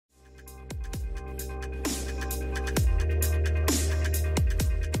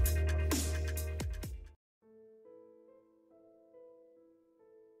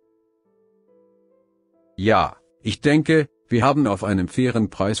Ja, ich denke, wir haben auf einen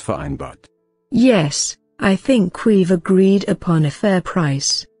fairen Preis vereinbart. Yes, I think we've agreed upon a fair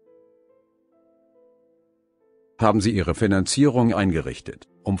price. Haben Sie Ihre Finanzierung eingerichtet,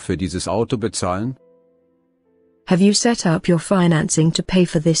 um für dieses Auto bezahlen? Have you set up your financing to pay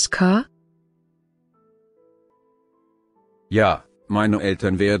for this car? Ja, meine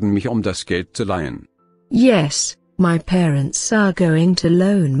Eltern werden mich das Geld zu leihen. Yes, my parents are going to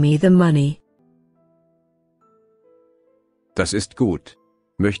loan me the money. Das ist gut.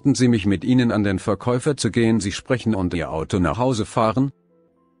 Möchten Sie mich mit Ihnen an den Verkäufer zu gehen, Sie sprechen und Ihr Auto nach Hause fahren?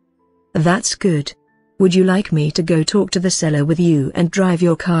 That's good. Would you like me to go talk to the seller with you and drive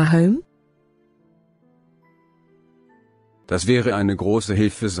your car home? Das wäre eine große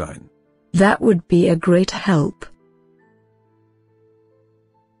Hilfe sein. That would be a great help.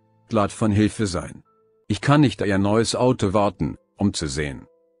 Glad von Hilfe sein. Ich kann nicht Ihr neues Auto warten, um zu sehen.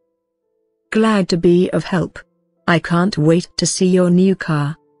 Glad to be of help. I can't wait to see your new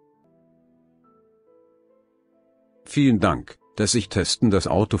car. Vielen Dank, dass ich testen das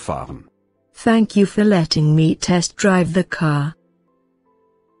Auto fahren. Thank you for letting me test drive the car.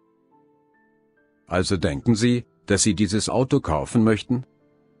 Also denken Sie, dass Sie dieses Auto kaufen möchten?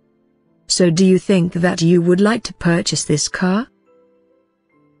 So do you think that you would like to purchase this car?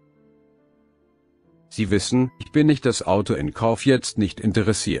 Sie wissen, ich bin nicht das Auto in Kauf jetzt nicht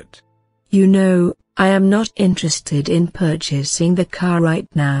interessiert. You know, I am not interested in purchasing the car right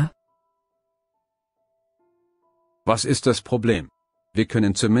now. Was ist das Problem? Wir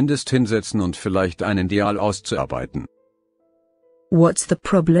können zumindest hinsetzen und vielleicht einen Deal auszuarbeiten. What's the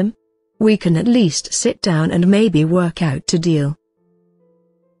problem? We can at least sit down and maybe work out a deal.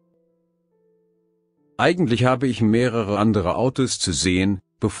 Eigentlich habe ich mehrere andere Autos zu sehen,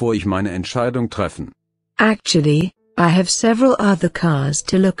 bevor ich meine Entscheidung treffen. Actually, I have several other cars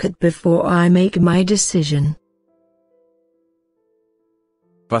to look at before I make my decision.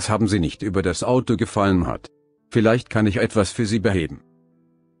 Was haben Sie nicht über das Auto gefallen hat? Vielleicht kann ich etwas für Sie beheben.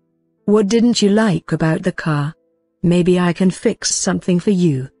 What didn't you like about the car? Maybe I can fix something for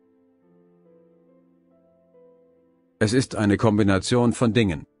you. Es ist eine Kombination von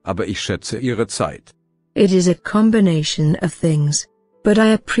Dingen, aber ich schätze Ihre Zeit. It is a combination of things, but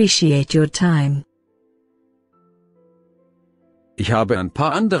I appreciate your time. Ich habe ein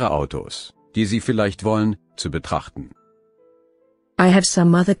paar andere Autos, die Sie vielleicht wollen, zu betrachten. I have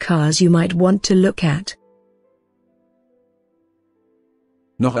some other cars you might want to look at.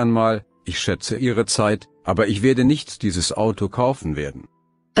 Noch einmal, ich schätze Ihre Zeit, aber ich werde nicht dieses Auto kaufen werden.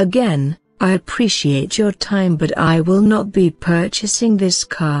 Again, I appreciate your time, but I will not be purchasing this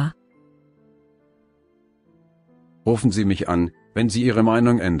car. Rufen Sie mich an, wenn Sie Ihre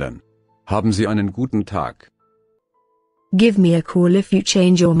Meinung ändern. Haben Sie einen guten Tag. Give me a call if you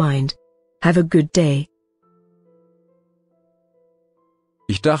change your mind. Have a good day.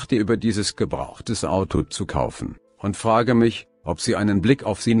 Ich dachte über dieses gebrauchtes Auto zu kaufen und frage mich, ob sie einen Blick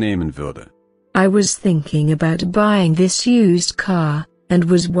auf sie nehmen würde. I was thinking about buying this used car, and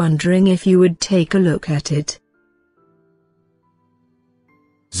was wondering if you would take a look at it.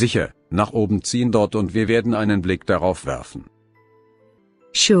 Sicher, nach oben ziehen dort und wir werden einen Blick darauf werfen.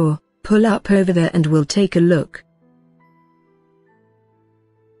 Sure, pull up over there and we'll take a look.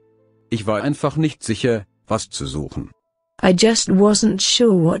 Ich war einfach nicht sicher, was zu suchen. I just wasn't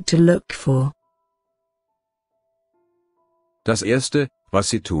sure what to look for. Das Erste, was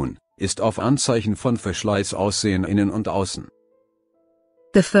Sie tun, ist auf Anzeichen von Verschleiß aussehen innen und außen.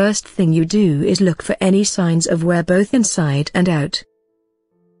 The first thing you do is look for any signs of wear both inside and out.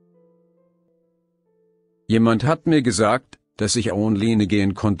 Jemand hat mir gesagt, dass ich online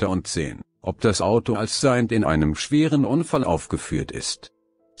gehen konnte und sehen, ob das Auto als seiend in einem schweren Unfall aufgeführt ist.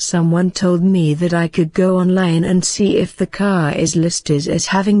 Someone told me that I could go online and see if the car is listed as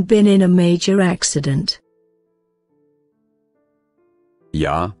having been in a major accident.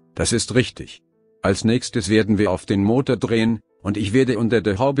 Ja, das ist richtig. Als nächstes werden wir auf den Motor drehen, und ich werde unter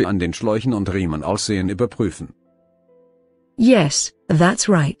der Haube an den Schläuchen und Riemen Aussehen überprüfen. Yes, that's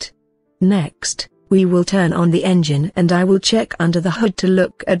right. Next, we will turn on the engine and I will check under the hood to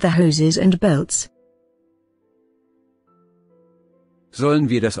look at the hoses and belts. Sollen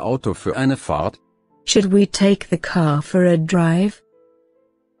wir das Auto für eine Fahrt? Should we take the car for a drive?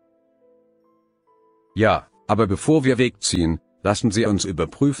 Ja, aber bevor wir wegziehen, lassen Sie uns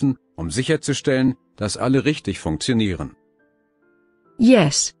überprüfen, um sicherzustellen, dass alle richtig funktionieren.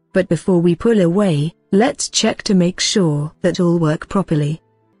 Yes, but before we pull away, let's check to make sure that all work properly.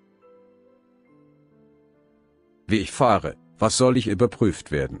 Wie ich fahre, was soll ich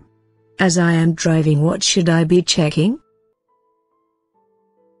überprüft werden? As I am driving, what should I be checking?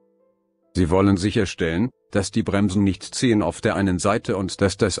 Sie wollen sicherstellen, dass die Bremsen nicht ziehen auf der einen Seite und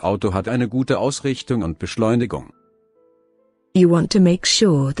dass das Auto hat eine gute Ausrichtung und Beschleunigung. You want to make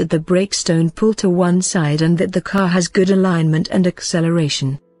sure that the brakes don't pull to one side and that the car has good alignment and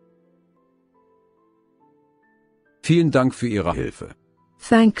acceleration. Vielen Dank für Ihre Hilfe.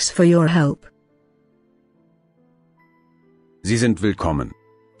 Thanks for your help. Sie sind willkommen.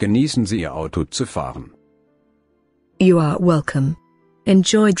 Genießen Sie Ihr Auto zu fahren. You are welcome.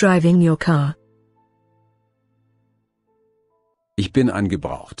 Enjoy driving your car. Ich bin ein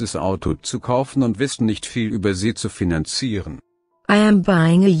gebrauchtes Auto zu kaufen und wissen nicht viel über sie zu finanzieren. I am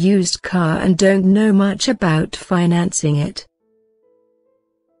buying a used car and don't know much about financing it.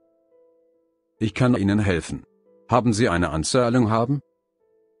 Ich kann Ihnen helfen. Haben Sie eine Anzahlung haben?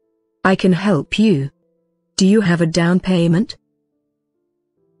 I can help you. Do you have a down payment?